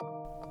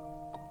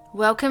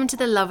Welcome to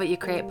the Love What You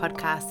Create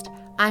podcast.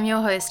 I'm your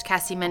host,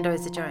 Cassie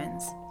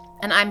Mendoza-Jones,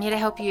 and I'm here to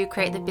help you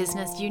create the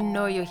business you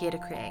know you're here to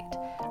create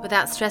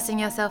without stressing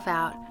yourself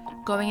out,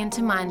 going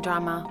into mind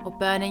drama, or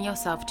burning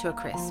yourself to a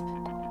crisp.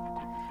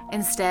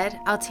 Instead,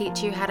 I'll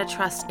teach you how to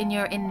trust in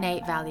your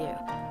innate value,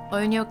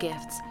 own your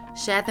gifts,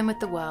 share them with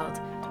the world,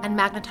 and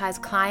magnetize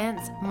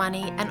clients,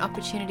 money, and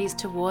opportunities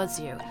towards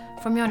you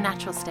from your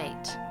natural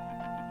state.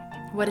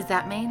 What does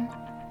that mean?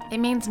 It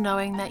means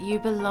knowing that you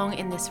belong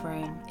in this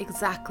room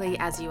exactly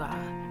as you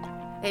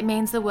are. It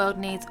means the world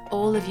needs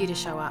all of you to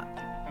show up.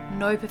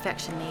 No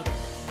perfection needed.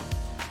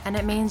 And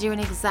it means you're in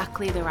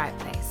exactly the right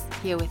place,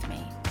 here with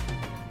me.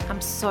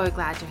 I'm so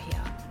glad you're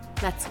here.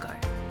 Let's go.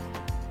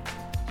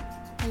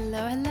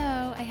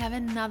 Hello. I have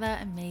another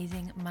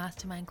amazing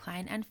mastermind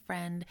client and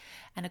friend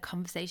and a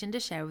conversation to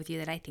share with you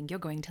that I think you're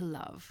going to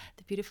love.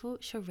 The beautiful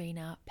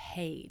Shorina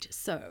Page.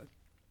 So,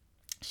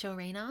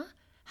 Shorina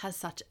has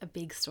such a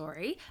big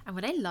story, and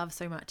what I love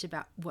so much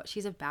about what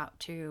she's about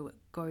to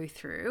go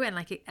through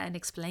and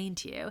explain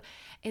to you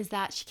is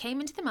that she came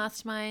into the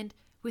mastermind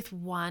with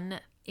one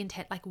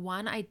intent, like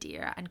one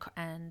idea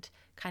and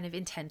kind of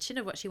intention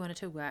of what she wanted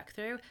to work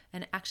through.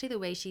 And actually the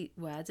way she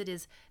words it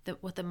is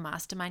that what the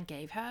mastermind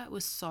gave her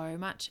was so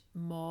much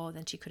more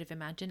than she could have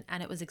imagined,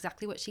 and it was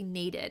exactly what she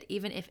needed,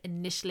 even if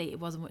initially it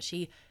wasn't what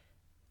she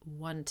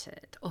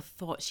wanted or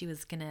thought she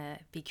was gonna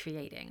be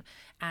creating.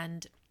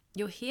 And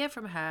you'll hear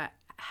from her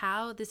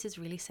how this is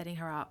really setting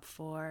her up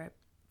for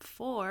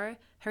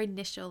her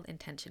initial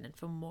intention and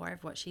for more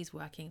of what she's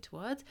working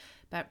towards.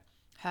 But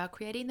her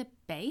creating the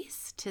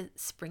base to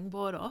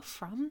springboard off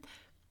from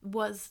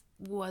was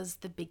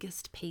the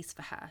biggest piece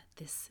for her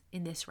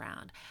in this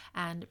round.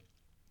 And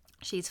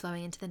she's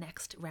flowing into the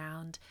next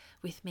round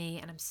with me,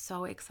 and I'm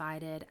so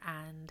excited.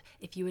 And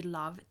if you would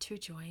love to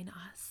join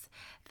us,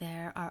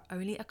 there are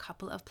only a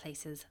couple of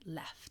places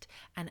left,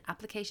 and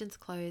applications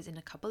close in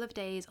a couple of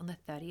days on the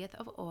 30th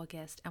of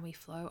August, and we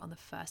flow on the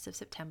 1st of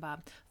September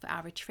for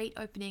our retreat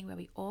opening, where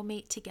we all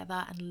meet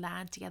together and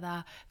land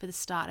together for the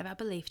start of our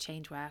belief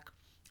change work.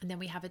 And then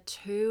we have a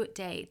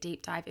 2-day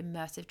deep dive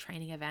immersive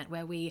training event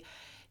where we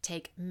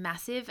take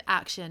massive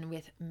action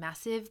with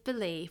massive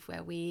belief,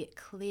 where we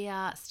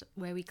clear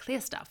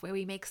stuff, where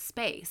we make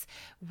space,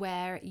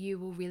 where you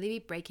will really be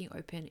breaking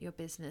open your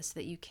business so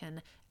that you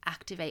can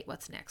activate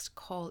what's next,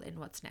 call in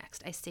what's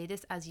next. I see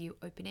this as you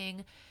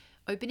opening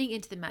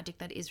into the magic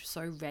that is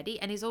so ready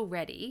and is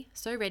already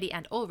so ready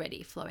and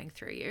already flowing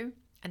through you.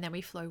 And then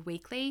we flow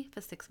weekly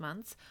for 6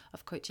 months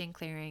of coaching,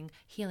 clearing,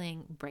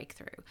 healing,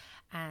 breakthrough.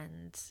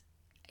 And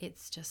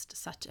it's just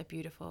such a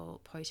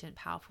beautiful, potent,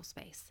 powerful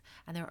space.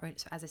 And there are,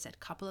 as I said, a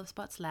couple of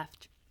spots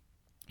left.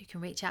 You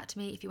can reach out to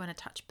me if you want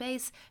to touch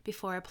base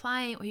before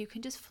applying, or you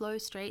can just flow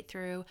straight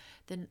through.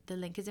 The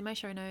link is in my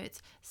show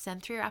notes.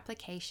 Send through your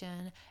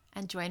application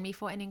and join me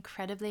for an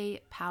incredibly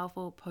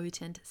powerful,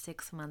 potent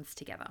 6 months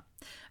together.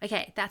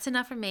 Okay, that's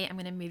enough from me. I'm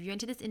going to move you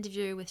into this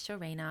interview with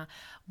Shorina.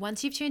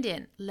 Once you've tuned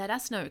in, let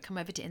us know. Come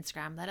over to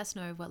Instagram. Let us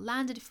know what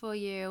landed for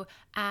you,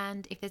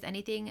 and if there's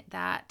anything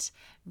that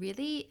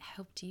really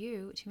helped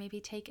you to maybe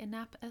take a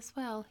nap as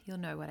well. You'll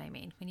know what I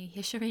mean when you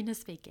hear Shorina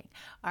speaking.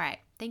 All right.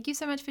 Thank you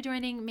so much for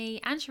joining me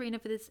and Shorina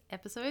for this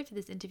episode, for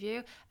this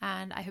interview,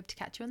 and I hope to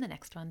catch you on the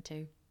next one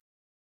too.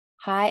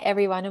 Hi,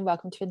 everyone, and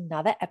welcome to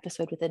another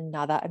episode with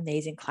another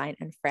amazing client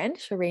and friend,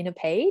 Shorina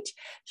Page.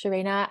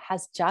 Shorina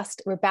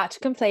we're about to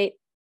complete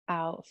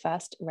our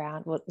first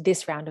round,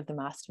 this round of the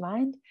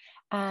mastermind,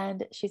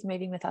 and she's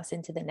moving with us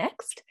into the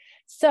next.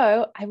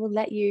 So I will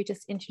let you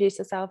just introduce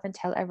yourself and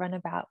tell everyone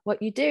about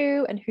what you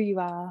do and who you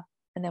are,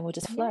 and then we'll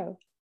just flow.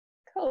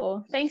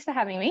 Cool. Thanks for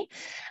having me.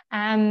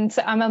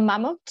 So I'm a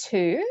mum of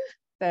 2,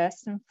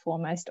 first and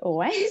foremost,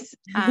 always.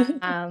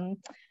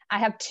 I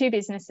have 2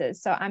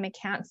 businesses. So I'm a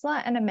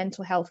counsellor and a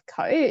mental health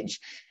coach.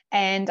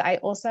 And I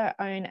also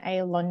own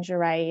a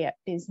lingerie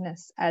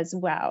business as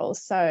well.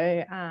 So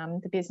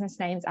the business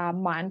names are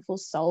Mindful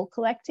Soul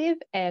Collective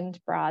and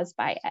Bras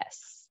by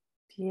S.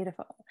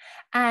 Beautiful.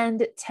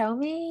 And tell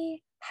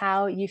me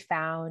how you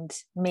found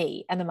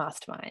me and the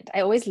mastermind.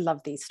 I always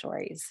love these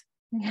stories.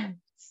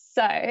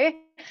 So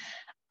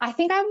I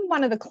think I'm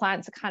one of the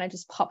clients that kind of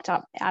just popped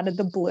up out of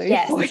the blue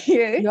for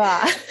you. You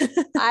are.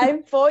 I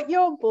bought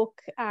your book,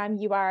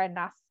 You Are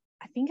Enough.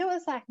 I think it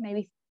was like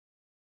maybe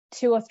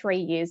 2 or 3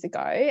 years ago.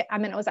 I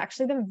mean, it was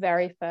actually the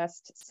very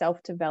first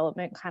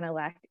self-development kind of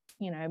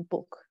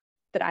book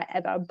that I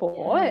ever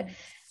bought. Yes.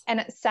 And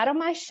it sat on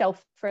my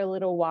shelf for a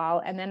little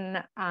while. And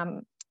then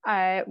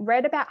I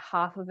read about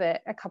half of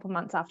it a couple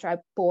months after I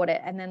bought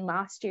it. And then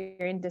last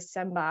year in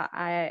December,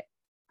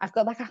 I've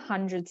got like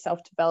 100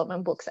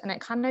 self-development books, and it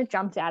kind of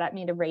jumped out at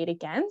me to read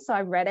again. So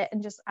I read it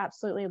and just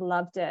absolutely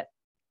loved it.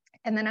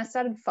 And then I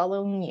started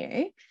following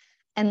you.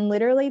 And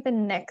literally the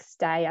next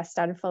day I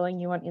started following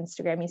you on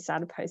Instagram. You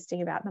started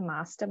posting about the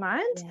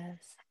mastermind. Yes.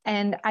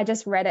 And I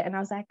just read it and I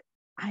was like,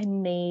 I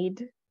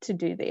need to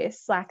do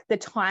this. Like the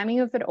timing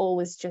of it all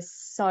was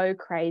just so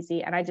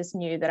crazy. And I just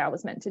knew that I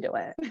was meant to do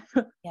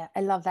it. Yeah, I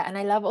love that. And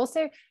I love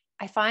also,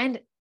 I find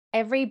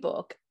every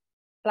book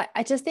like,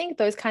 I just think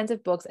those kinds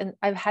of books, and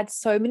I've had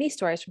so many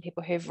stories from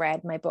people who've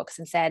read my books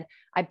and said,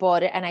 I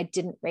bought it and I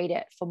didn't read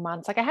it for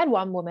months. Like I had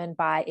one woman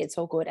buy It's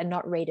All Good and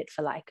not read it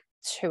for like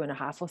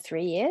 2.5 or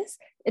 3 years.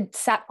 It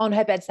sat on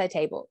her bedside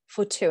table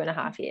for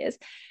 2.5 years.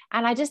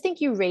 And I just think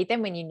you read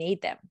them when you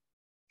need them,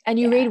 and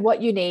you read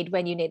what you need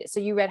when you need it. So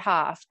you read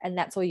half and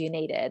that's all you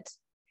needed.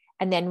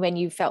 And then when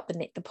you felt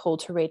the pull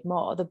to read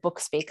more, the book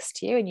speaks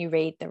to you and you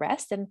read the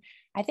rest. And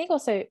I think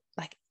also,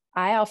 like,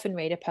 I often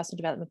read a personal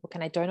development book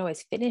and I don't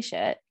always finish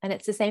it. And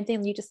it's the same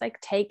thing. You just like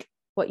take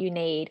what you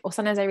need, or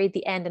sometimes I read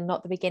the end and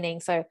not the beginning.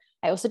 So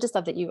I also just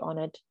love that you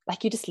honored,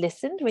 like you just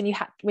listened when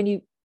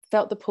you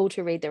felt the pull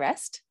to read the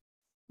rest.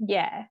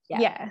 Yeah.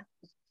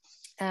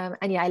 And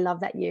yeah, I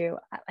love that you,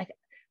 like,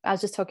 I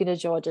was just talking to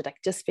Georgia like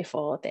just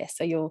before this.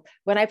 So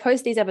when I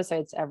post these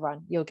episodes,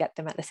 everyone, you'll get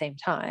them at the same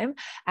time.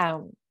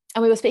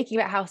 And we were speaking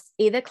about how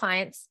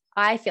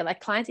I feel like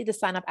clients either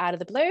sign up out of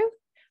the blue,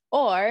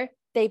 or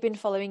they've been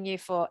following you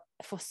for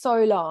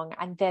so long,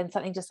 and then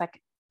something just like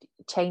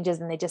changes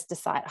and they just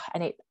decide,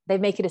 and they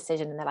make a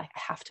decision and they're like,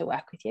 I have to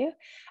work with you.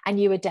 And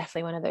you were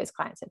definitely one of those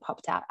clients that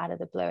popped out of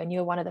the blue, and you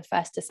were one of the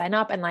first to sign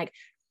up. And like,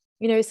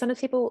 you know, some of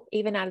people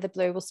even out of the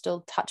blue will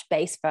still touch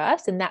base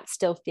first, and that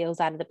still feels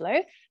out of the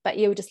blue, but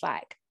you were just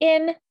like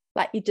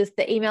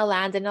the email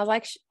landed and I was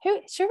like, who,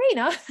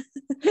 Shorina?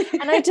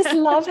 And I just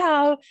love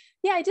how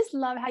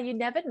you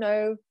never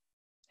know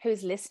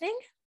who's listening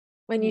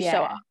when you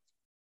show up.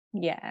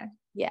 Yeah.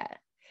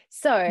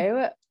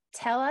 So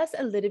tell us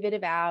a little bit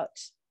about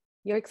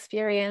your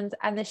experience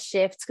and the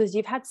shifts, because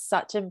you've had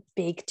such a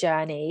big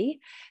journey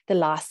the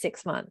last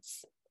 6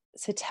 months.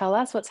 So tell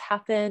us what's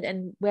happened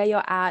and where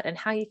you're at and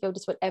how you feel,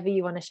 just whatever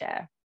you want to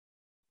share.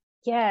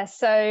 Yeah.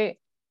 So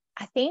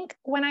I think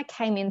when I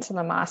came into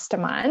the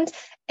mastermind,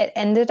 it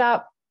ended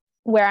up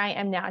where I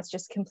am now is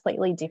just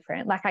completely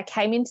different. Like I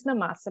came into the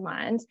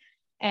mastermind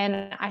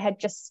and I had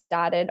just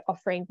started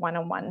offering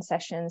one-on-one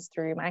sessions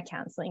through my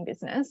counseling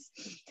business.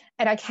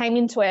 And I came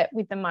into it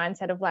with the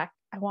mindset of like,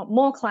 I want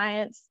more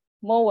clients,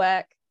 more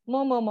work,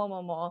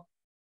 more.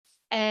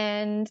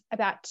 And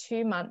about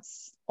 2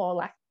 months, or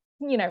like,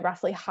 you know,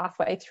 roughly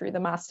halfway through the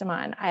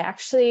mastermind, I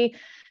actually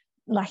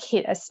like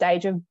hit a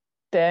stage of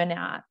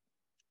burnout,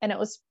 and it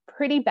was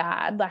pretty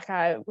bad. Like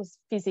I was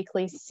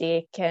physically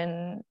sick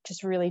and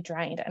just really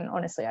drained. And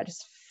honestly, I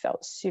just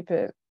felt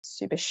super,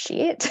 super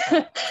shit.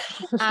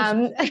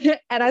 And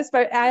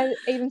I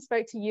even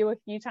spoke to you a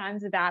few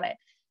times about it.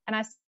 And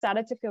I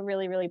started to feel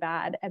really, really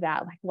bad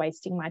about like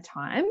wasting my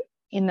time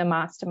in the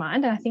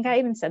mastermind. And I think I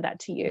even said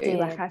that to you.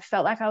 Like I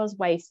felt like I was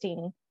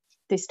wasting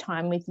this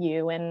time with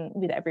you and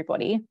with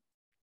everybody.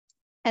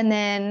 And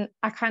then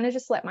I kind of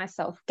just let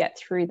myself get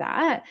through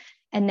that.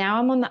 And now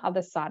I'm on the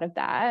other side of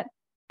that.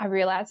 I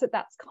realized that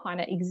that's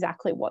kind of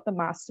exactly what the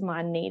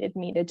mastermind needed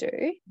me to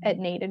do. It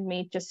needed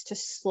me just to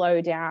slow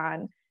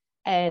down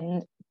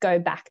and go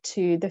back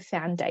to the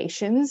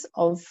foundations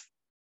of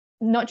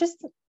not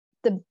just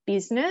the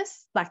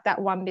business, like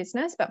that one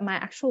business, but my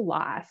actual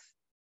life.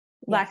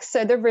 Yeah. Like,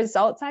 so the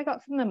results I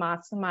got from the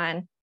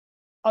mastermind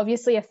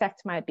obviously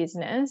affect my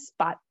business,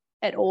 but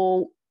it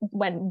all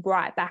went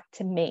right back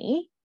to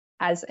me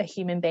as a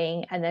human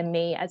being, and then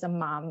me as a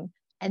mum,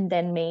 and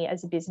then me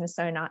as a business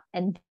owner,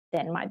 and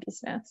then my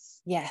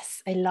business.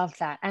 Yes, I love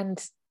that.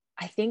 And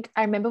I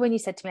remember when you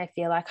said to me, I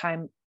feel like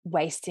I'm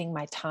wasting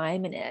my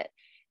time in it.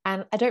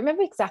 And I don't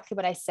remember exactly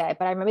what I said,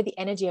 but I remember the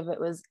energy of it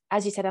was,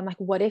 as you said, I'm like,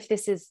 what if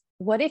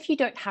you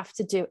don't have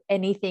to do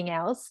anything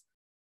else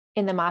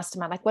in the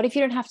mastermind? Like, what if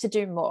you don't have to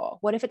do more?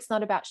 What if it's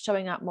not about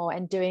showing up more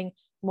and doing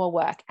more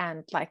work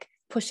and like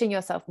pushing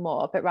yourself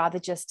more, but rather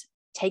just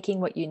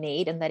taking what you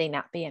need and letting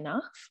that be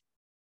enough?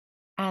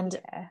 And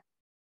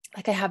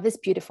like, I have this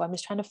beautiful, I'm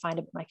just trying to find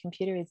it, but my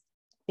computer is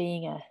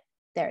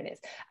there it is.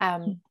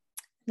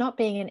 Not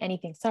being in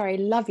anything, sorry,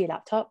 love you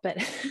laptop, but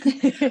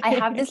I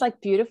have this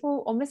like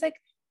beautiful, almost like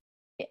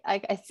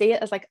I see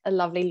it as like a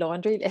lovely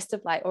laundry list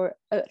of like, or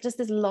just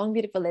this long,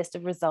 beautiful list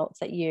of results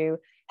that you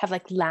have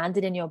like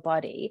landed in your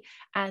body.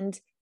 And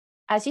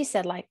as you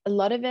said, like a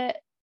lot of it,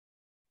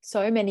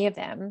 so many of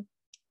them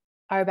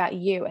are about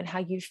you and how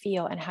you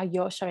feel and how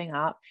you're showing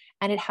up.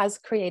 And it has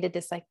created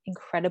this like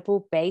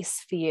incredible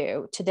base for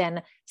you to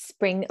then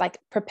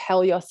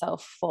propel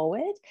yourself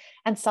forward.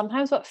 And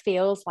sometimes what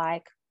feels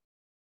like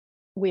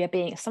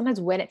sometimes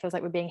when it feels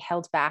like we're being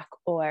held back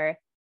or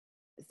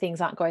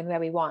things aren't going where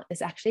we want,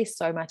 there's actually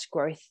so much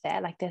growth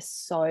there. Like there's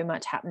so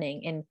much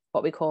happening in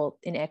what we call,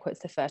 in air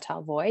quotes, the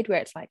fertile void, where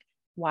it's like,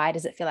 why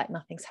does it feel like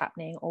nothing's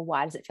happening? Or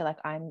why does it feel like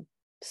I'm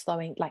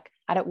slowing? Like,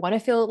 I don't want to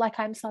feel like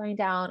I'm slowing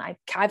down.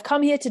 I've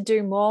come here to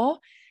do more.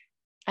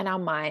 And our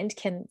mind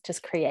can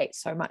just create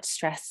so much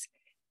stress.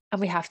 And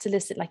we have to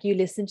listen, like you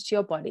listened to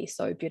your body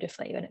so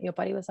beautifully. And your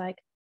body was like,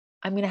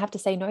 I'm going to have to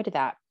say no to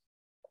that.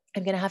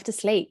 I'm going to have to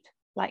sleep.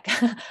 Like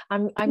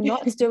I'm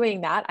not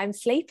doing that. I'm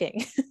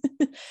sleeping.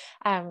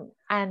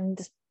 And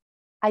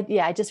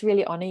I just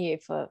really honor you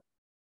for,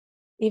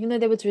 even though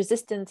there was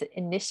resistance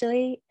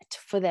initially,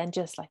 for then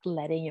just like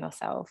letting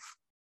yourself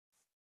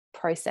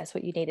process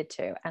what you needed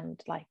to, and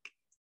like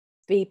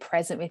be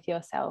present with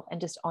yourself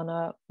and just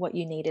honor what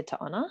you needed to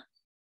honor.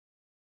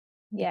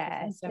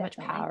 Yeah, there's so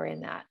definitely. much power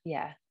in that.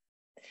 Yeah.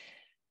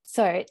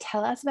 So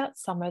tell us about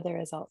some of the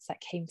results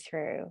that came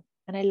through.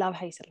 And I love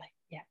how you said, like,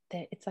 yeah,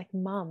 it's like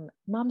mum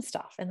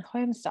stuff and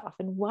home stuff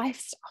and wife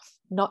stuff,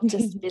 not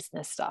just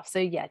business stuff. So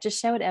yeah, just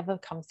share whatever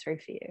comes through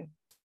for you.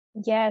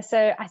 Yeah,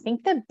 so I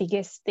think the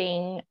biggest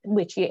thing,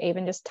 which you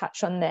even just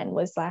touched on then,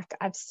 was like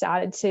I've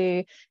started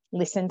to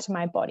listen to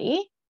my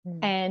body.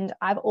 And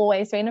I've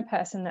always been a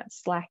person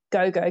that's like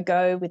go, go,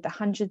 go with the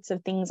hundreds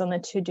of things on the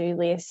to-do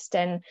list.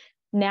 And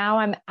now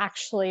I'm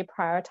actually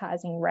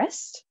prioritizing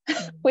rest,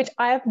 which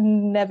I have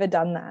never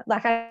done that.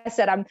 Like I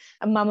said, I'm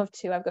a mum of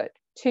two. I've got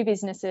two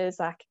businesses,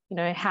 like, you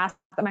know, house.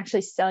 I'm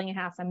actually selling a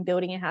house. I'm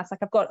building a house. Like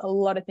I've got a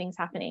lot of things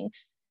happening.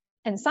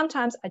 And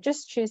sometimes I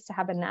just choose to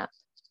have a nap.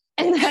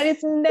 And that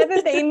has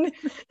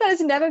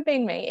never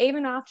been me.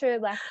 Even after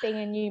like being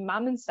a new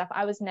mum and stuff,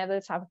 I was never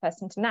the type of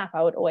person to nap.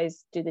 I would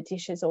always do the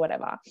dishes or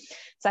whatever.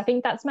 So I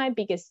think that's my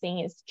biggest thing,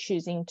 is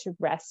choosing to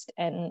rest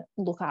and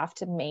look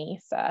after me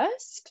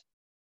first.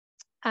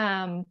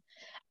 And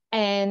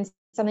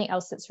something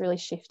else that's really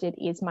shifted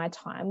is my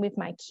time with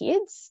my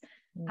kids.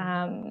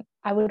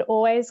 I would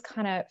always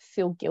kind of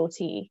feel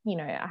guilty. You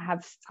know, I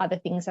have other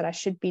things that I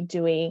should be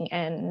doing,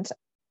 and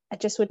I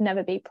just would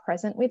never be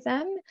present with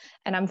them.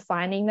 And I'm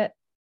finding that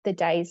the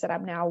days that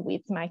I'm now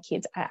with my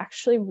kids, I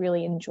actually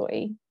really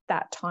enjoy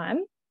that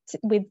time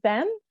with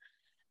them.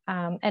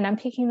 And I'm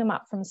picking them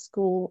up from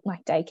school,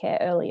 like daycare,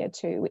 earlier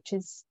too, which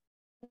is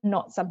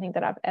not something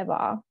that I've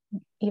ever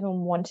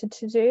even wanted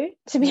to do,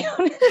 to be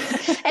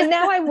honest. And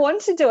now I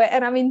want to do it,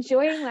 and I'm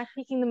enjoying like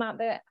picking them up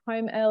at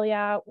home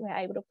earlier. We're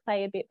able to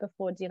play a bit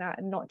before dinner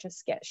and not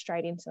just get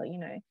straight into, you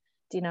know,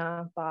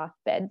 dinner, bath,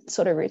 bed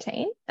sort of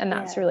routine. And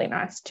that's really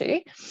nice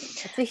too.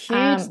 It's a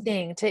huge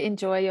thing to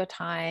enjoy your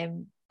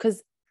time,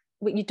 because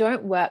you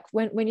don't work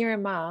when you're a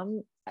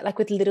mom, like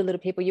with little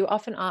people, you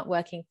often aren't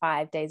working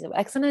 5 days a week.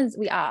 Like sometimes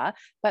we are,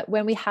 but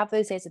when we have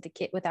those days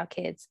with our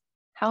kids,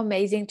 how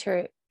amazing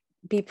to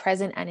be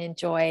present and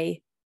enjoy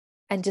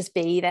and just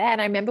be there. And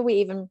I remember we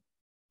even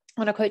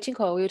on a coaching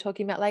call, we were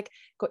talking about like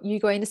you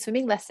going to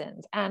swimming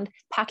lessons and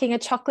packing a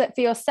chocolate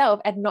for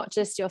yourself and not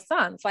just your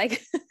sons,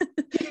 like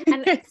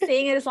and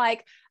seeing it as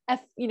like a,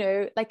 you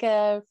know, like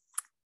a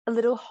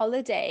little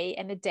holiday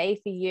and a day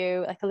for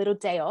you, like a little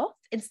day off,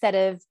 instead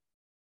of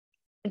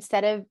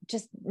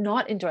just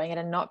not enjoying it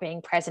and not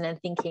being present and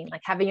thinking,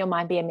 like having your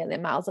mind be a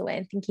million miles away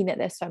and thinking that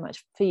there's so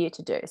much for you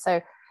to do.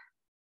 So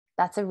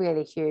that's a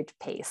really huge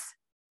piece.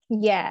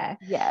 Yeah.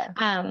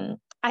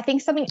 I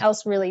think something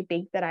else really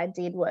big that I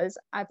did was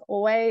I've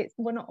worked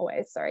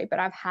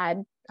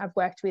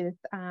with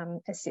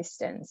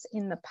assistants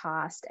in the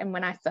past. And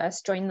when I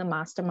first joined the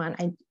mastermind,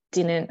 I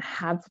didn't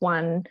have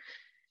one.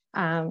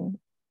 I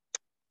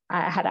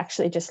had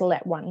actually just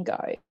let one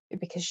go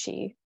because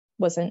she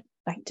wasn't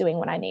like doing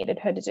what I needed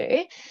her to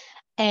do.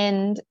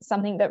 And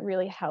something that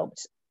really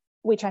helped,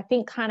 which I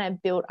think kind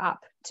of built up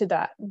to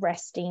that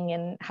resting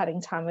and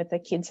having time with the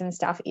kids and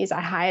stuff, is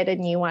I hired a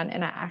new one,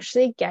 and I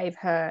actually gave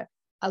her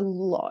a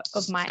lot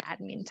of my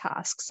admin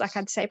tasks. Like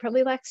I'd say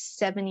probably like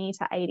 70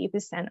 to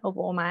 80% of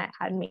all my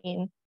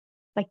admin,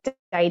 like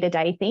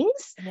day-to-day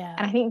things. Yeah.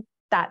 And I think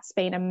that's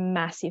been a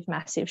massive,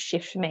 massive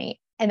shift for me.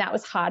 And that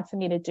was hard for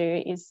me to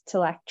do, is to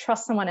like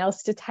trust someone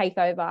else to take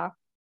over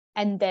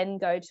and then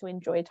go to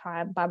enjoy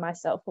time by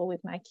myself or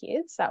with my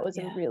kids. That was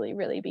a really,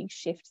 really big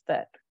shift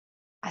that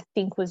I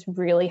think was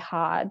really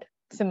hard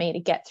for me to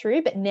get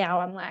through. But now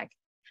I'm like,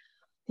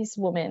 this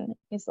woman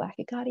is like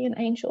a guardian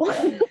angel.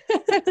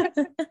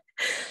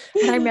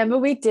 And I remember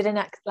we did an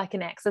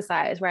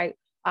exercise where I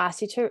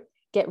asked you to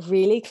get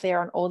really clear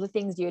on all the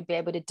things you would be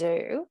able to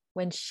do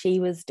when she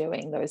was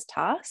doing those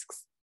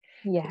tasks.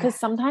 Yeah. Because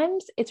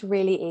sometimes it's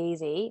really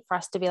easy for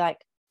us to be like,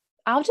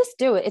 I'll just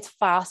do it. It's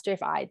faster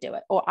if I do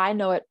it, or I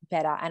know it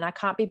better and I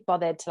can't be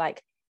bothered to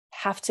like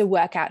have to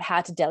work out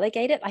how to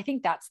delegate it. I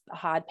think that's the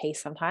hard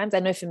piece sometimes. I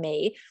know for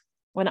me,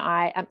 when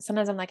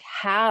sometimes I'm like,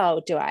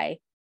 how do I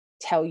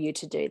tell you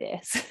to do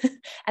this?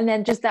 And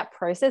then just that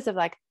process of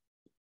like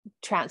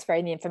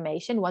transferring the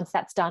information, once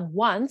that's done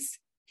once,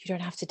 you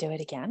don't have to do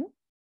it again.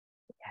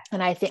 Yeah.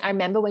 And I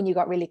remember when you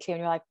got really clear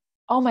and you're like,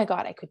 oh my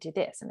God, I could do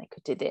this and I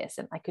could do this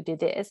and I could do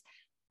this,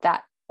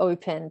 that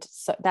opened,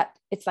 so that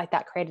it's like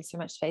that created so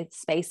much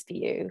space for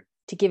you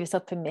to give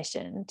yourself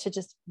permission to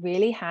just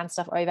really hand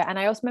stuff over. And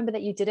I also remember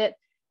that you didn't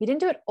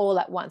do it all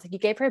at once. Like you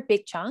gave her a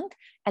big chunk,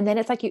 and then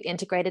it's like you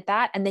integrated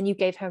that, and then you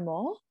gave her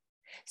more.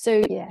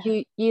 So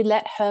you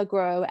let her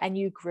grow, and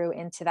you grew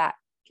into that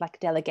like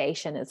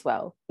delegation as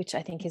well, which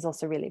I think is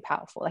also really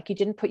powerful. Like you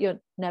didn't put your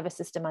nervous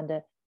system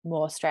under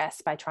more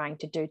stress by trying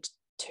to do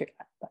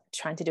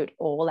it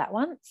all at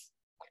once.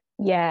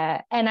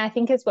 Yeah. And I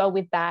think as well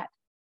with that,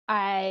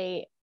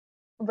 I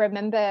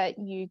remember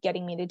you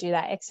getting me to do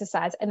that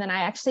exercise, and then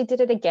I actually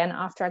did it again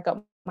after I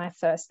got my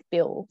first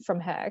bill from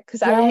her,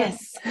 because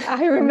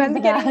I remember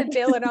getting the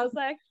bill and I was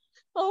like,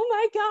 oh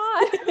my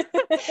God.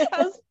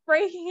 I was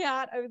freaking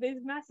out over this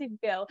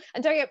massive bill.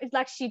 And don't get, it's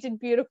like, she did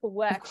beautiful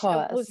work.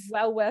 It was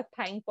well worth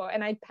paying for,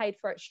 and I paid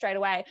for it straight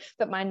away.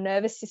 But my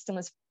nervous system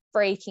was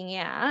freaking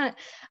out.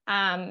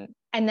 And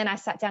then I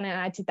sat down and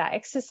I did that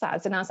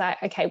exercise, and I was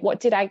like, okay, what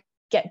did I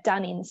get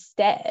done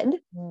instead?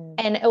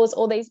 And it was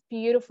all these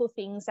beautiful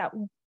things that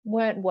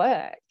weren't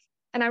work.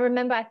 And I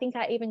remember, I think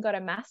I even got a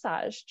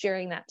massage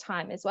during that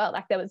time as well.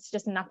 Like, there was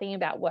just nothing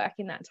about work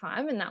in that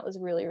time. And that was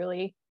really,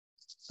 really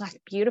like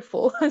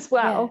beautiful as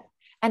well. Yeah.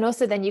 And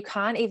also then you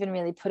can't even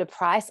really put a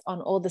price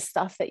on all the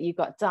stuff that you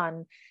got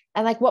done.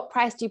 And like, what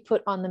price do you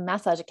put on the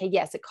massage? Okay,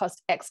 yes, it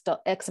cost X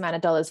amount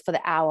of dollars for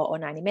the hour or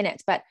 90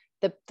 minutes, but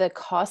the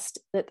cost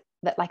that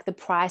like the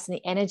price and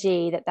the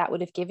energy that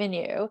would have given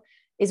you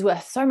is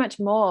worth so much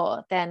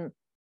more than,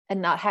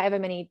 and not however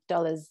many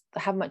dollars,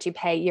 how much you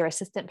pay your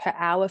assistant per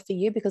hour for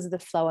you, because of the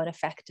flow and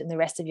effect in the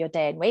rest of your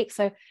day and week.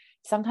 So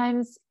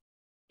sometimes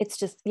it's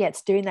just,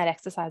 it's doing that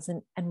exercise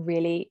and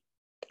really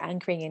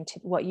anchoring into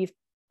what you've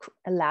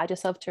allowed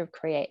yourself to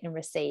create and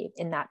receive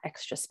in that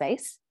extra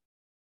space.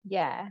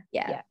 Yeah,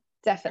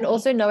 definitely. And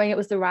also knowing it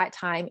was the right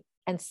time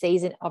and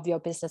season of your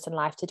business and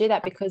life to do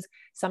that, because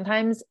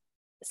sometimes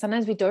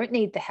we don't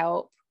need the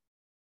help,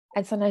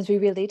 and sometimes we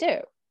really do.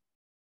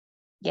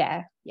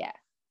 Yeah,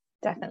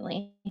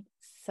 definitely.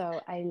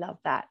 So I love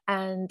that.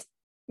 And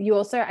you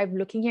also, I'm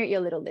looking here at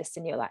your little list,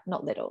 and you're like,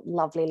 not little,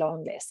 lovely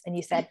long list, and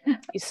you said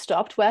you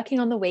stopped working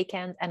on the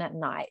weekends and at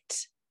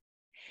night.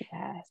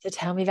 Yeah. So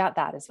tell me about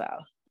that as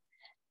well.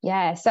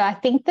 Yeah. So I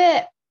think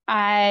that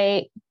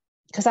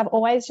because I've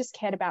always just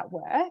cared about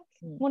work,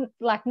 well,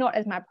 like not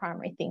as my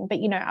primary thing, but,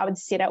 you know, I would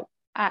sit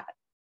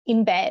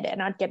in bed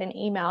and I'd get an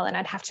email and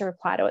I'd have to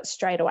reply to it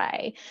straight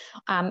away.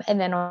 And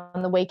then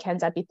on the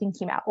weekends, I'd be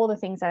thinking about all the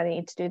things I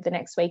need to do the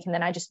next week. And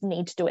then I just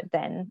need to do it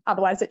then.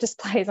 Otherwise, it just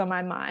plays on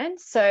my mind.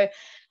 So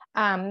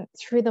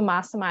through the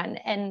mastermind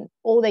and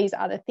all these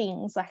other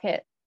things, like,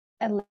 it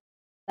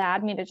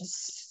allowed me to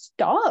just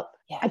stop.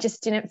 Yeah. I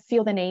just didn't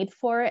feel the need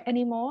for it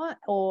anymore,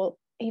 or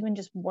even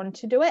just want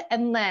to do it,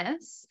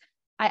 unless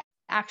I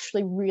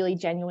actually really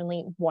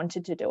genuinely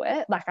wanted to do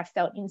it. Like, I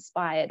felt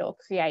inspired or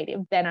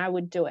creative, then I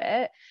would do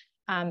it.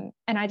 And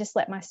I just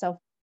let myself,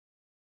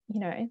 you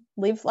know,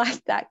 live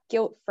like that,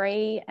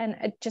 guilt-free. And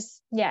it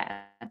just,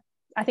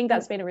 I think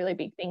that's been a really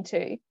big thing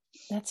too.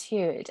 That's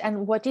huge.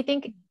 And what do you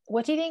think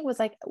was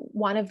like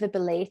one of the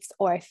beliefs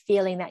or a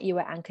feeling that you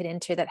were anchored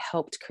into that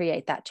helped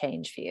create that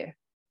change for you?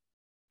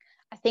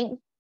 I think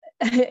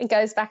it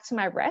goes back to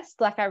my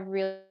rest. Like,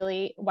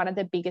 one of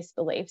the biggest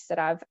beliefs that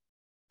I've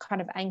kind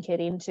of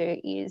anchored into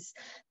is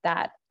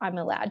that I'm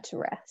allowed to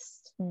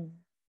rest.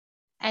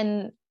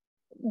 And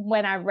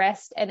when I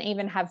rest and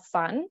even have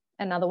fun,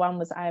 another one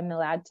was I'm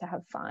allowed to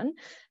have fun.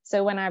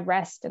 So when I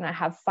rest and I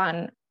have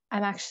fun,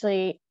 I'm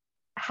actually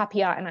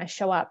happier and I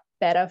show up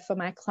better for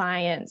my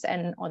clients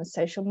and on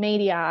social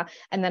media.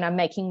 And then I'm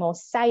making more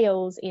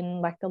sales in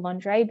like the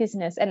lingerie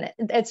business. And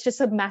it's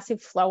just a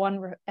massive flow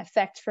on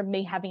effect from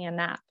me having a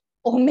nap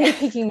or me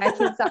picking my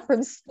kids up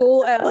from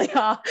school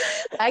earlier.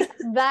 Like,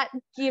 that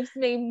gives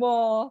me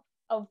more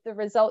of the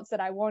results that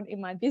I want in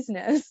my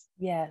business.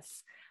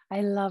 Yes,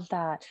 I love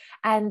that.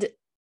 And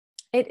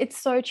it's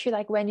so true.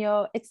 Like,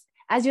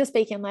 as you're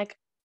speaking, like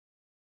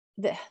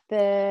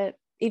the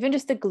even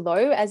just the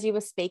glow as you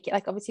were speaking,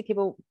 like, obviously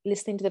people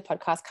listening to the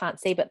podcast can't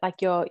see, but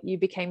like you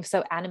became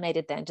so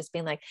animated then, just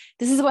being like,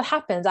 this is what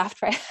happens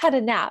after I had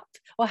a nap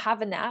or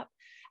have a nap.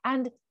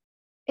 And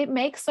it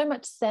makes so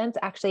much sense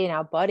actually in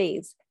our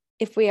bodies.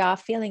 If we are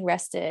feeling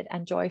rested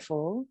and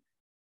joyful,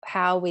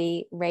 how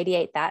we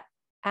radiate that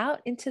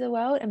out into the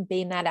world and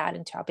beam that out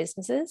into our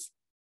businesses.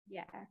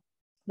 Yeah.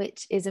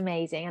 Which is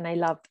amazing. And I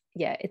love,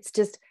 it's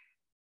just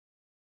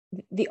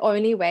the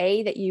only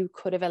way that you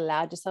could have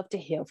allowed yourself to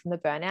heal from the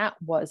burnout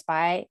was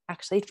by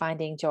actually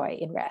finding joy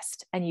in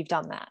rest. And you've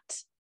done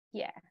that.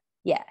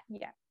 Yeah.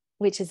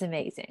 Which is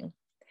amazing.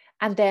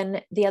 And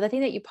then the other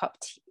thing that you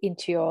popped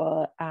into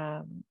your,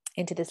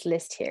 into this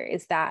list here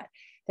is that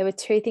there were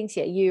two things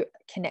here. You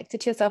connected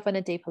to yourself on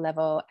a deeper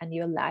level and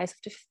you allow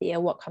yourself to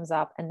feel what comes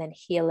up and then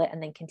heal it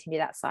and then continue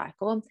that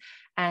cycle.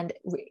 And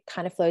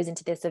kind of flows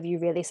into this of you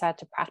really started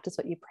to practice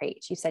what you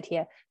preach. You said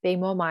here, being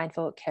more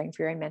mindful, caring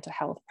for your own mental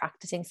health,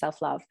 practicing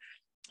self-love.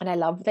 And I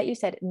love that you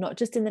said not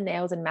just in the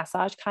nails and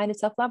massage kind of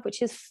self-love,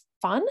 which is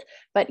fun,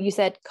 but you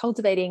said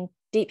cultivating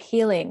deep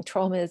healing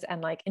traumas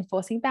and like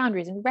enforcing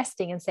boundaries and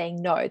resting and saying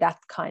no, that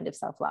kind of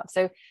self-love.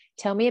 So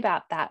tell me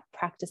about that,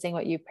 practicing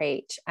what you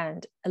preach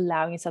and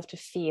allowing yourself to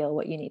feel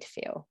what you need to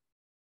feel.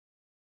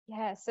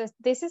 Yeah, so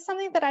this is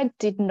something that I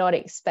did not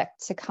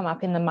expect to come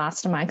up in the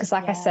mastermind, because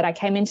like I said, I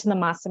came into the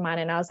mastermind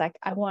and I was like,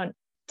 I want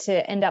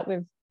to end up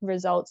with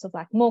results of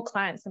like more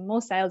clients and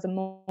more sales and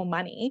more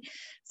money.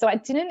 So I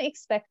didn't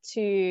expect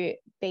to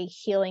be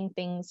healing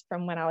things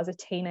from when I was a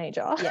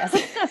teenager.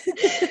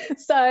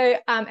 Yes. So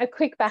a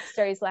quick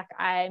backstory is like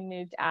I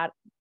moved out,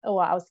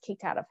 or I was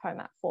kicked out of home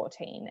at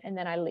 14, and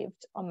then I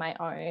lived on my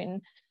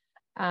own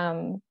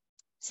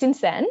since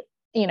then.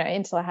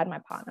 until I had my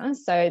partner.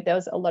 So there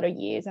was a lot of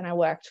years, and I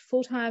worked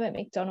full-time at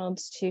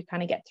McDonald's to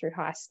kind of get through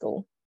high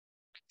school.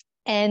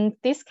 And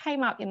this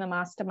came up in the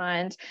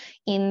mastermind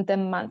in the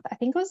month, I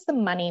think it was the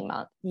money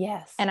month.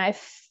 Yes. And I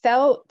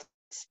felt,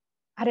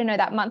 I don't know,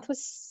 that month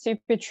was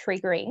super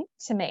triggering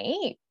to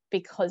me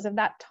because of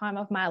that time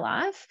of my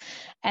life.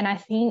 And I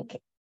think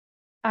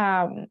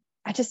I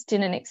just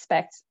didn't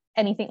expect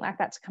anything like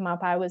that to come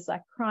up. I was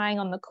like crying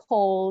on the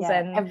calls,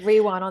 and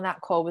everyone on that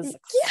call was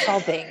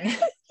sobbing.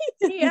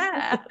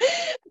 Yeah.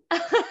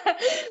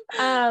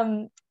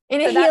 In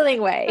a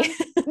healing way.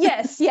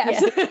 Yes. So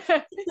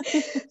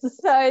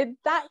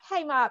that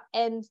came up,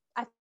 and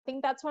I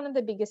think that's one of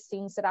the biggest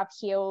things that I've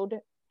healed.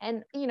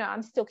 And,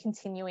 I'm still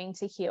continuing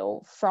to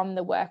heal from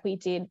the work we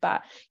did.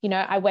 But,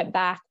 I went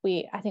back,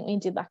 I think we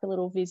did like a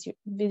little it's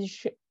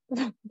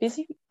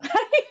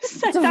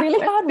a really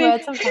hard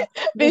word sometimes.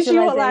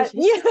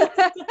 Visualization.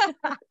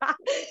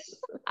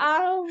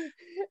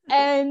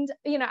 And,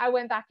 I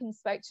went back and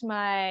spoke to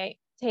my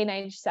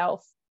teenage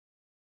self,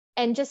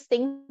 and just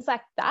things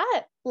like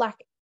that.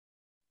 Like,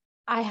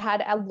 I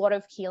had a lot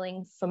of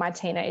healing for my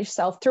teenage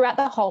self throughout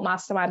the whole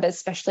mastermind, but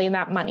especially in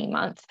that money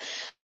month,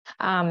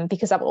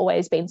 because I've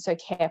always been so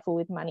careful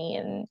with money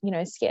and,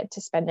 scared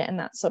to spend it and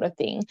that sort of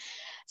thing.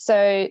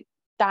 So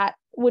that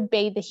would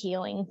be the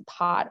healing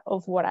part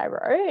of what I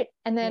wrote.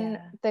 And then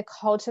the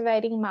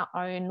cultivating my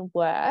own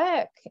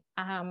work.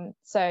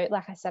 So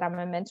like I said, I'm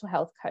a mental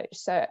health coach.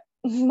 So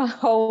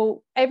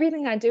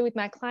everything I do with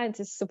my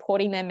clients is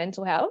supporting their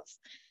mental health.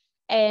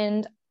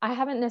 And I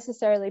haven't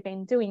necessarily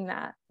been doing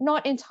that.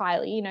 Not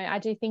entirely, I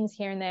do things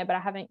here and there, but I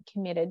haven't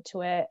committed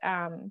to it.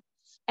 And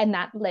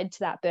that led to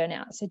that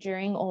burnout. So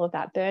during all of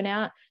that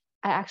burnout,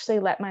 I actually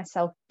let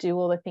myself do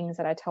all the things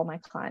that I tell my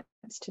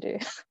clients to do,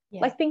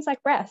 like things like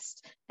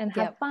rest and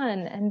have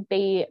fun and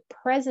be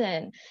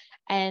present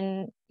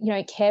and,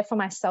 care for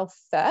myself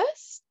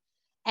first.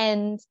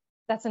 And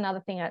that's another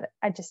thing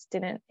I just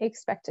didn't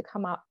expect to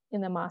come up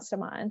in the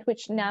mastermind,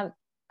 which now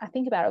I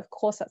think about it, of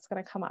course that's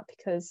going to come up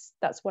because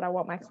that's what I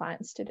want my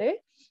clients to do.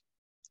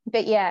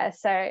 But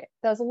so there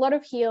was a lot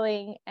of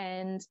healing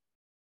and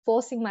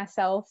forcing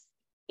myself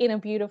in a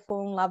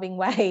beautiful and loving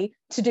way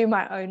to do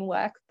my own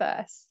work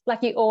first. Like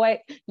you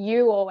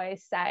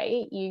always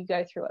say you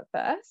go through it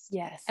first.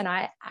 Yes. And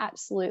I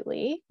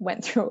absolutely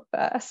went through it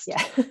first.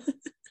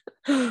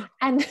 Yeah.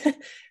 And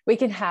we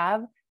can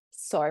have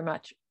so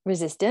much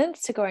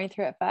resistance to going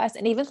through it first.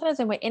 And even sometimes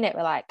when we're in it,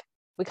 we're like,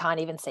 we can't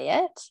even see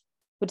it.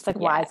 We're just like,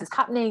 why is this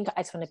happening?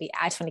 I just want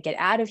to get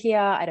out of here.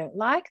 I don't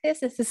like this.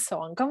 This is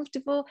so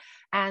uncomfortable.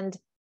 And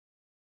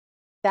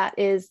that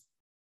is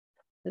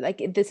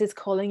like, this is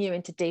calling you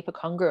into deeper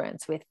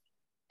congruence with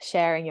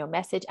sharing your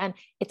message. And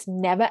it's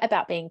never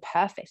about being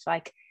perfect.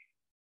 Like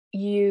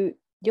there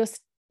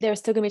are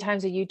still gonna be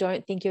times where you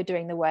don't think you're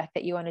doing the work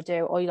that you want to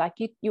do, or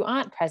you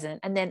aren't present.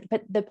 And then,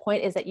 but the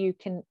point is that you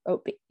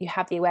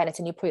have the awareness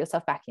and you put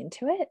yourself back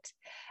into it.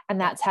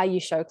 And that's how you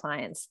show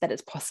clients that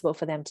it's possible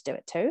for them to do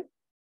it too.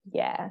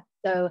 Yeah.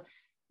 So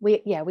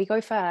we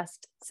go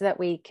first so that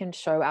we can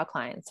show our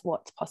clients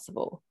what's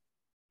possible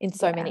in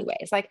so many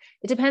ways. Like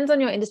it depends on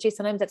your industry.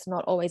 Sometimes that's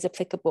not always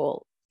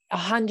applicable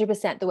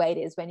 100% the way it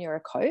is when you're a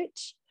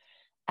coach.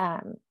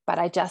 But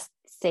I just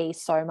see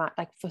so much,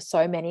 like for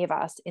so many of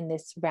us in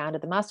this round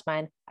of the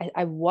mastermind,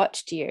 I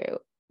watched you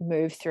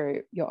move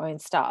through your own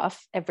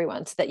stuff,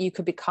 everyone, so that you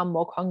could become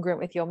more congruent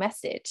with your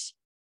message.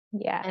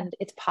 Yeah. And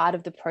it's part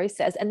of the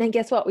process. And then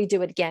guess what? We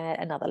do it again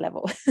at another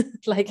level.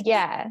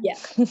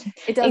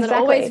 It doesn't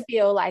always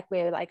feel like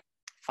we're like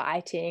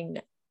fighting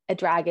a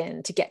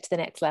dragon to get to the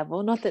next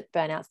level. Not that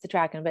burnout's the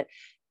dragon, but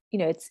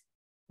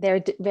there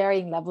are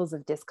varying levels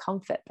of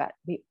discomfort, but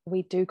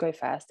we do go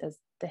first as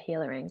the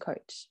healer and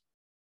coach.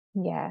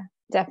 Yeah,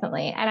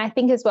 definitely. And I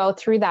think as well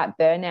through that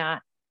burnout,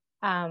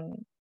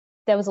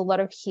 there was a lot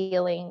of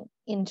healing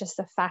in just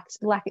the fact,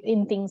 like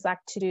in things like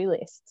to-do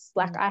lists.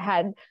 Like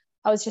I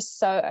was just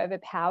so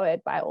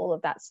overpowered by all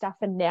of that stuff.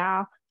 And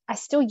now I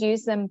still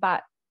use them,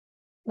 but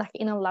like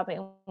in a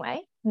loving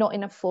way, not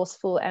in a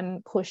forceful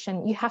and push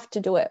and you have to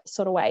do it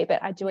sort of way,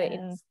 but I do it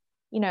in,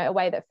 a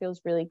way that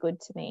feels really good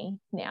to me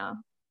now.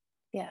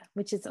 Yeah,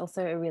 which is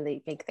also a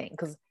really big thing,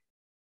 because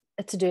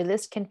a to-do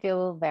list can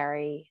feel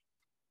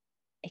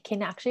it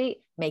can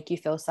actually make you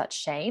feel such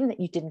shame that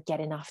you didn't get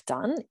enough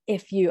done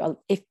if you're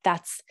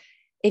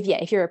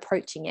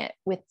approaching it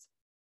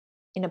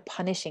in a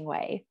punishing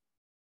way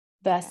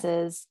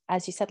versus,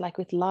 as you said, like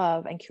with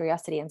love and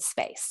curiosity and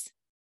space.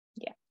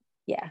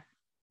 Yeah.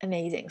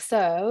 Amazing.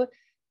 So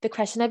the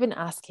question I've been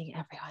asking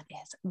everyone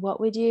is, what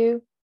would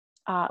you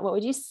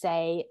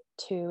say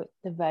to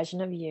the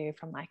version of you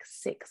from like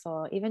 6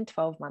 or even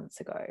 12 months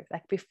ago,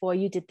 like before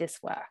you did this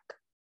work?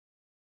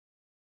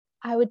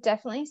 I would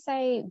definitely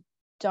say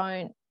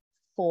don't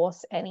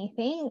force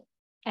anything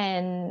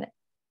and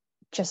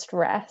just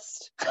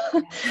rest.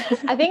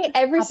 I think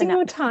every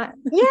single time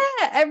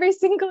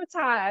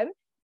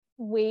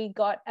we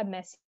got a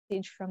message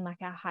from like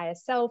our higher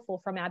self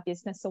or from our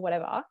business or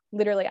whatever,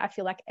 literally I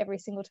feel like every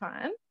single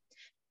time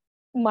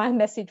my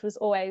message was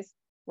always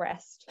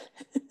rest.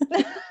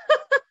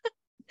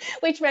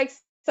 which makes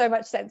so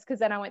much sense because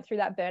then I went through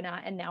that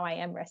burnout and now I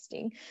am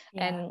resting.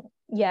 Yeah. And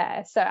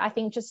yeah, so I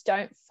think just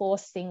don't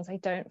force things. I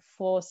don't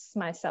force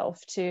myself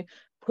to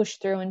push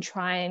through and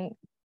try and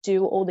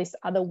do all this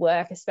other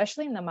work,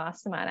 especially in the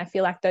mastermind. I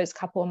feel like those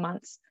couple of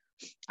months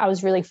I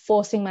was really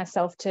forcing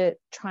myself to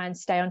try and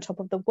stay on top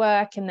of the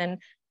work. And then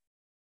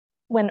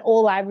when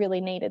all I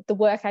really needed, the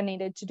work I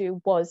needed to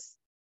do was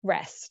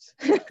rest,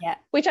 Yeah.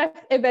 which I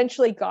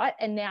eventually got.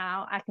 And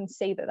now I can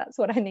see that that's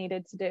what I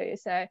needed to do.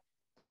 So if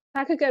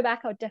I could go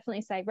back, I would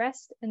definitely say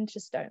rest and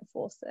just don't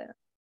force it.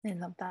 I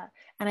love that.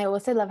 And I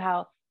also love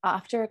how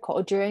after a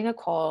call, during a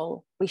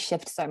call, we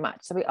shift so much.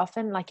 So we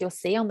often, like, you'll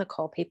see on the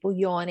call people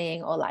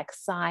yawning or like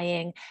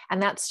sighing,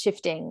 and that's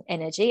shifting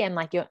energy, and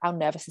like our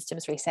nervous system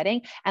is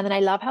resetting. And then I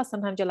love how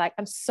sometimes you're like,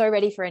 I'm so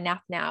ready for a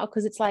nap now,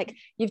 because it's like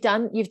you've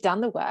done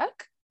the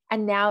work,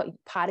 and now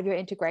part of your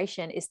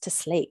integration is to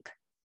sleep.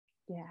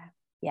 Yeah.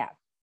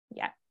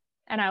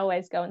 And I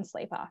always go and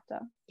sleep after.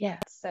 Yeah.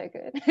 It's so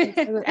good. It's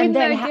so good. With And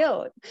then no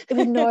guilt.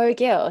 With no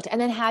guilt. And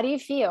then how do you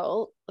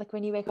feel like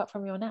when you wake up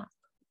from your nap?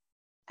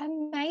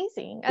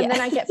 Amazing. And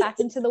then I get back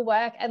into the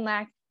work, and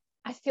like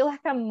I feel like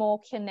I'm more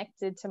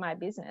connected to my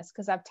business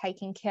because I've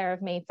taken care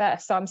of me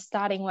first. So I'm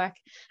starting work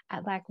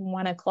at like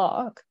 1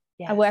 o'clock.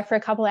 Yes. I work for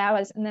a couple of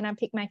hours and then I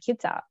pick my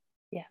kids up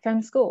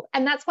from school.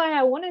 And that's why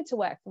I wanted to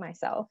work for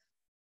myself.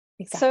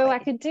 Exactly. So I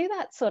could do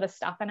that sort of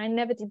stuff. And I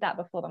never did that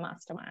before the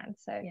mastermind.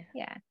 So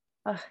yeah.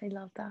 Oh, I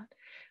love that.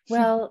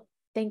 Well,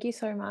 thank you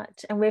so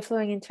much. And we're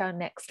flowing into our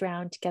next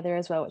round together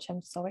as well, which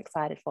I'm so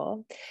excited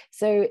for.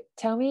 So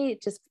tell me,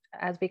 just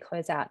as we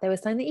close out, there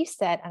was something that you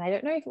said, and I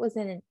don't know if it was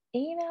in an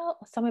email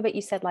or somewhere, but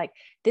you said like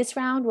this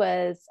round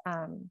was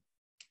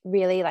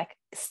really like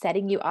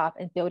setting you up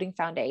and building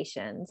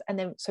foundations. And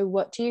then, so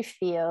what do you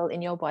feel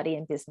in your body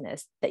and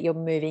business that you're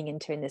moving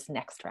into in this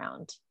next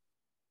round?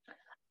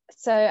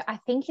 So I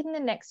think in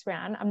the next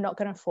round, I'm not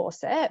going to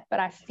force it,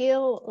 but I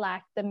feel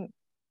like the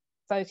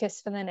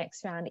focus for the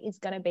next round is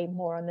going to be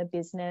more on the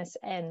business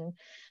and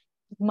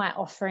my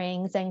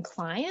offerings and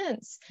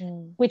clients,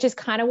 which is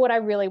kind of what I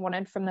really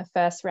wanted from the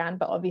first round,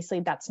 but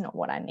obviously that's not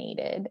what I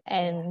needed.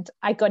 And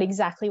I got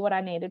exactly what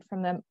I needed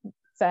from the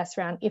first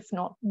round, if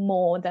not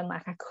more than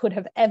like I could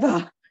have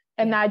ever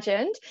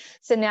imagined.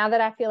 So now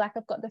that I feel like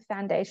I've got the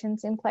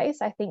foundations in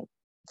place, I think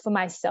for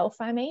myself,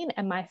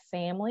 and my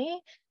family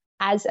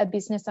as a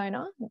business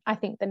owner, I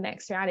think the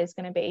next round is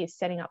going to be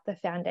setting up the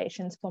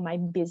foundations for my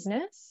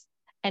business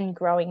and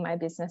growing my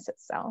business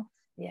itself.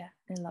 Yeah,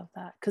 I love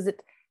that, because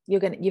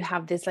you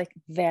have this like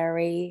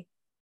very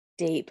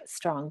deep,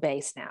 strong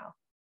base now.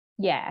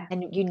 Yeah.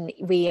 And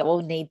we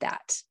all need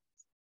that.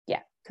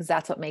 Yeah. Because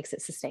that's what makes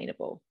it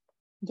sustainable.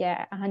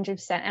 Yeah,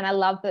 100%. And I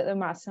love that the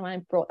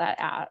mastermind brought that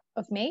out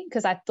of me,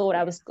 because I thought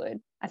I was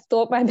good. I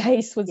thought my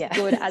base was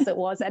good as it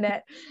was, and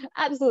it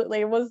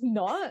absolutely was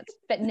not.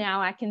 But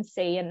now I can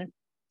see and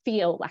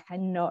feel like I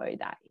know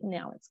that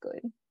now it's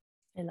good.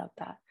 I love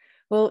that.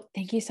 Well,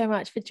 thank you so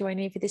much for joining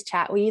me for this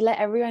chat. Will you let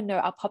everyone know?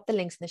 I'll pop the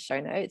links in the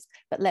show notes,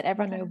 but let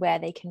everyone know where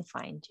they can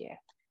find you.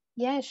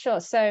 Yeah, sure.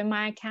 So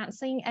my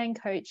counseling and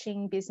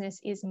coaching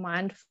business is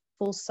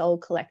Mindful Soul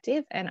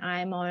Collective, and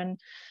I'm on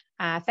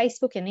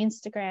Facebook and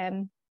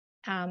Instagram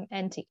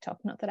and TikTok.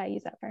 Not that I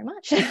use that very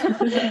much.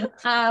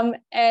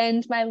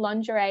 And my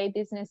lingerie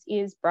business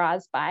is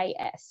Bras by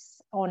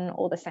S on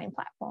all the same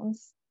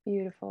platforms.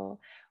 Beautiful.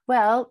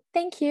 Well,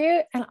 thank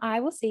you. And I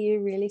will see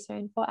you really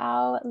soon for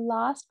our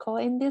last call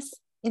in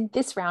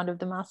this round of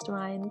the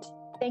mastermind.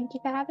 Thank you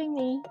for having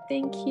me.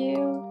 Thank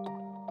you.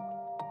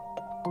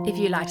 If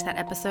you liked that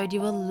episode,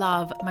 you will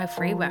love my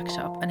free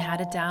workshop on how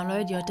to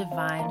download your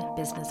divine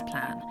business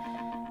plan.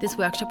 This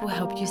workshop will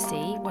help you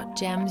see what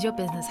gems your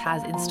business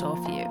has in store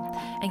for you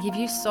and give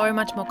you so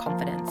much more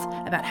confidence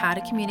about how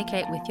to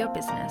communicate with your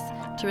business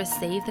to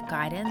receive the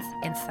guidance,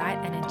 insight,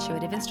 and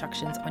intuitive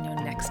instructions on your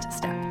next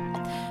step.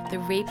 The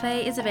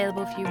replay is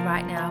available for you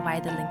right now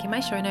via the link in my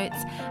show notes.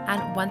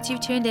 And once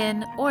you've tuned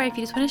in, or if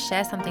you just want to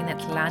share something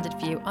that's landed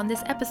for you on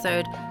this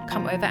episode,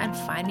 come over and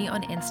find me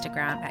on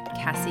Instagram at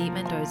Cassie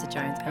Mendoza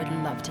Jones. I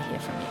would love to hear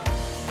from you.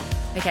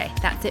 Okay,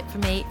 that's it for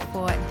me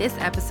for this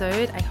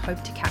episode. I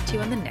hope to catch you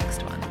on the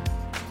next one.